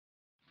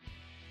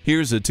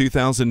Here's a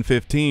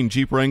 2015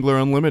 Jeep Wrangler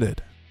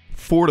Unlimited.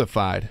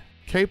 Fortified,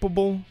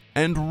 capable,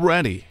 and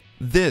ready.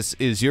 This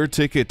is your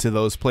ticket to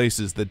those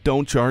places that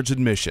don't charge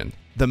admission.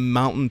 The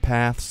mountain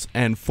paths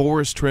and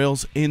forest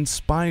trails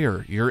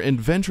inspire your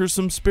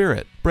adventuresome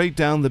spirit. Break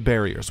down the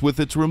barriers with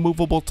its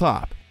removable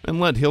top and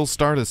let Hill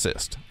Start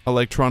Assist,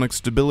 electronic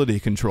stability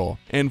control,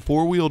 and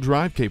four-wheel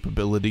drive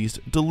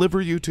capabilities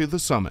deliver you to the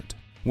summit.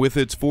 With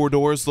its 4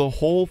 doors, the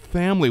whole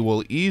family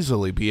will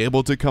easily be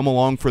able to come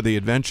along for the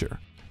adventure.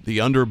 The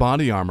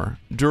underbody armor,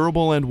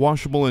 durable and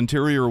washable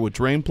interior with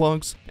drain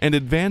plugs, and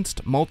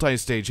advanced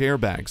multi-stage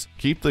airbags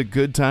keep the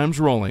good times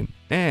rolling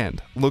and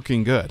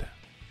looking good.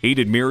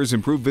 Heated mirrors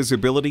improve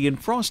visibility in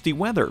frosty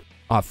weather.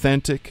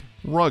 Authentic,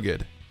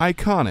 rugged,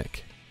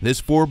 iconic.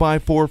 This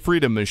 4x4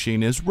 Freedom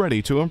machine is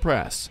ready to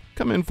impress.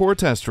 Come in for a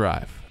test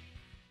drive.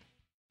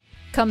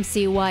 Come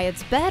see why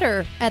it's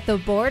better at the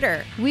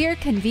border. We are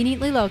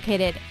conveniently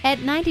located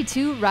at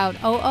 92 Route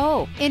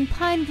 00 in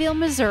Pineville,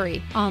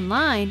 Missouri.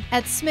 Online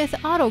at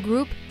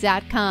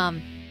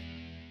smithautogroup.com.